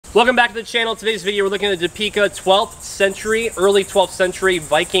Welcome back to the channel. Today's video, we're looking at the Deepeeka 12th century, early 12th century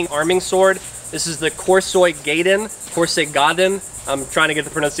Viking arming sword. This is the Korsoygaden. I'm trying to get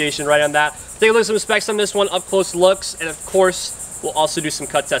the pronunciation right on that. Take a look at some specs on this one, up close looks, and of course, we'll also do some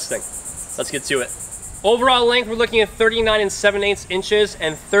cut testing. Let's get to it. Overall length, we're looking at 39 7/8 inches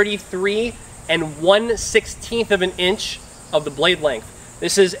and 33 1/16 of an inch of the blade length.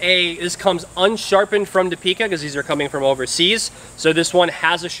 This comes unsharpened from Deepeeka because these are coming from overseas. So this one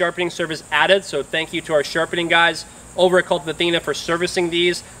has a sharpening surface added. So thank you to our sharpening guys over at Kult of Athena for servicing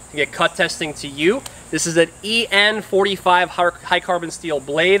these to get cut testing to you. This is an EN45 high carbon steel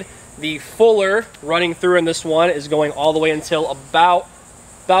blade. The fuller running through in this one is going all the way until about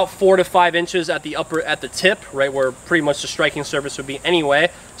 4 to 5 inches at the tip, right where pretty much the striking surface would be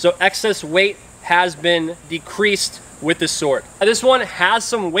anyway. So excess weight has been decreased with this sword. This one has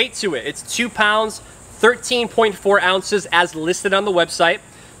some weight to it. It's 2 pounds, 13.4 ounces as listed on the website.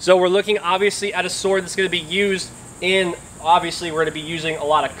 So we're looking obviously at a sword that's going to be used in, obviously we're going to be using a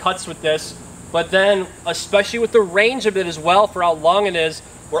lot of cuts with this, but then especially with the range of it as well for how long it is,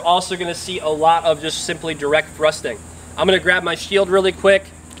 we're also going to see a lot of just simply direct thrusting. I'm going to grab my shield really quick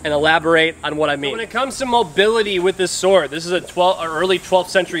and elaborate on what I mean. When it comes to mobility with this sword, this is an early 12th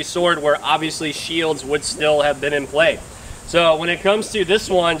century sword where obviously shields would still have been in play. So when it comes to this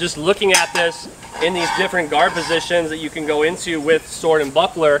one, just looking at this in these different guard positions that you can go into with sword and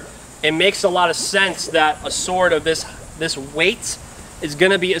buckler, it makes a lot of sense that a sword of this weight is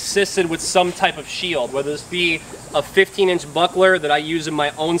going to be assisted with some type of shield, whether this be a 15-inch buckler that I use in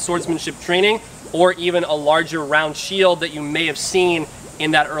my own swordsmanship training, or even a larger round shield that you may have seen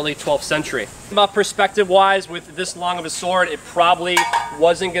in that early 12th century. About perspective wise, with this long of a sword, it probably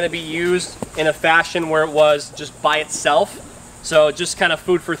wasn't going to be used in a fashion where it was just by itself. So just kind of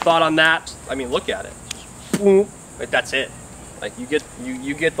food for thought on that. I mean, look at it. Like, that's it. Like you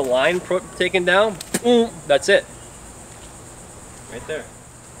get the line taken down. That's it. Right there.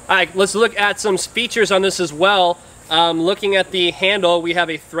 All right, let's look at some features on this as well. Looking at the handle, we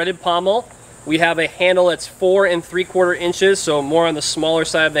have a threaded pommel. We have a handle that's 4 3/4 inches, so more on the smaller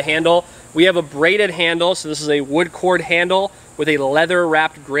side of the handle. We have a braided handle, so this is a wood cord handle with a leather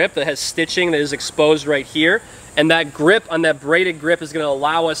wrapped grip that has stitching that is exposed right here. And that grip on that braided grip is going to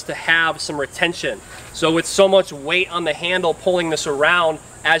allow us to have some retention. So with so much weight on the handle pulling this around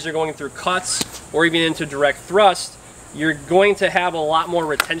as you're going through cuts or even into direct thrust, you're going to have a lot more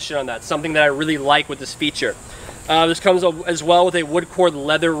retention on that, something that I really like with this feature. This comes as well with a wood cord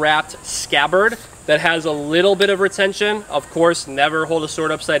leather wrapped scabbard that has a little bit of retention. Of course, never hold a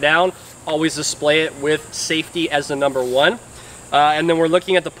sword upside down. Always display it with safety as the number one. And then we're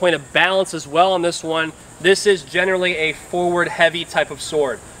looking at the point of balance as well on this one. This is generally a forward heavy type of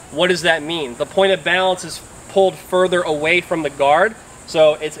sword. What does that mean? The point of balance is pulled further away from the guard.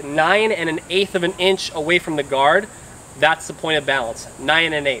 So it's 9 1/8 of an inch away from the guard. That's the point of balance,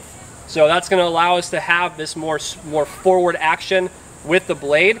 9 1/8. So that's going to allow us to have this more forward action with the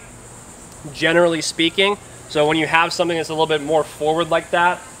blade, generally speaking. So when you have something that's a little bit more forward like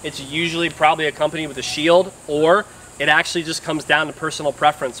that, it's usually probably accompanied with a shield, or it actually just comes down to personal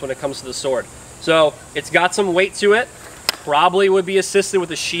preference when it comes to the sword. So it's got some weight to it, probably would be assisted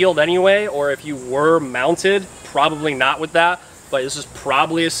with a shield anyway, or if you were mounted, probably not with that, but this is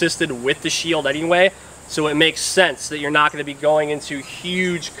probably assisted with the shield anyway. So it makes sense that you're not going to be going into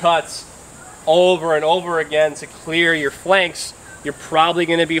huge cuts over and over again to clear your flanks. You're probably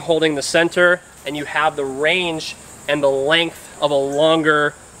going to be holding the center, and you have the range and the length of a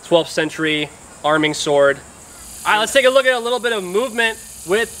longer 12th century arming sword. All right, let's take a look at a little bit of movement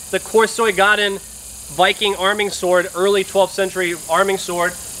with the Korsoygaden Viking arming sword, early 12th century arming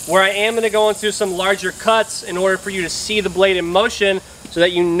sword, where I am going to go into some larger cuts in order for you to see the blade in motion, so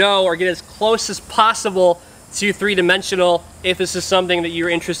that you know or get as close as possible to three-dimensional if this is something that you're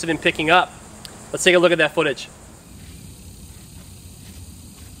interested in picking up. Let's take a look at that footage.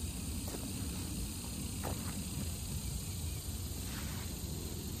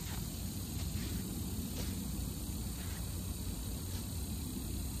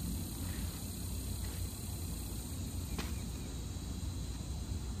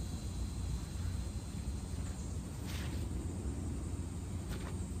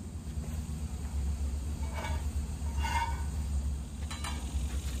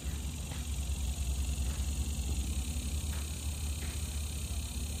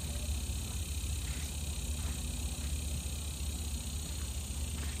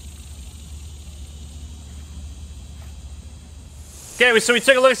 Okay, so we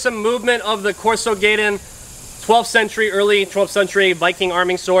took a look at some movement of the Korsoygaden 12th century, early 12th century Viking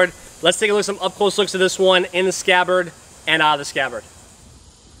arming sword. Let's take a look at some up-close looks of this one in the scabbard and out of the scabbard.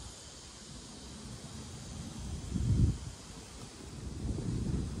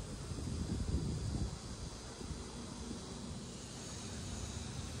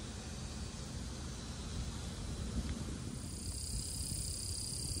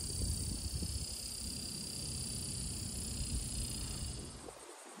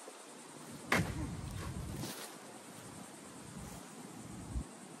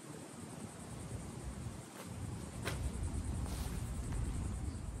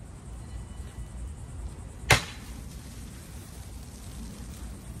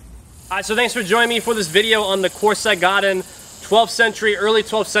 Alright, so thanks for joining me for this video on the Korsoygaden 12th century, early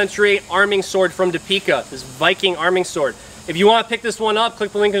 12th century arming sword from Deepeeka, this Viking arming sword. If you want to pick this one up,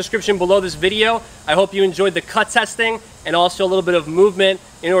 click the link in the description below this video. I hope you enjoyed the cut testing and also a little bit of movement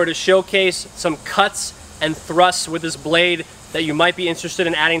in order to showcase some cuts and thrusts with this blade that you might be interested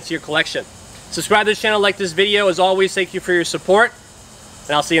in adding to your collection. Subscribe to this channel, like this video. As always, thank you for your support,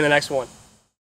 and I'll see you in the next one.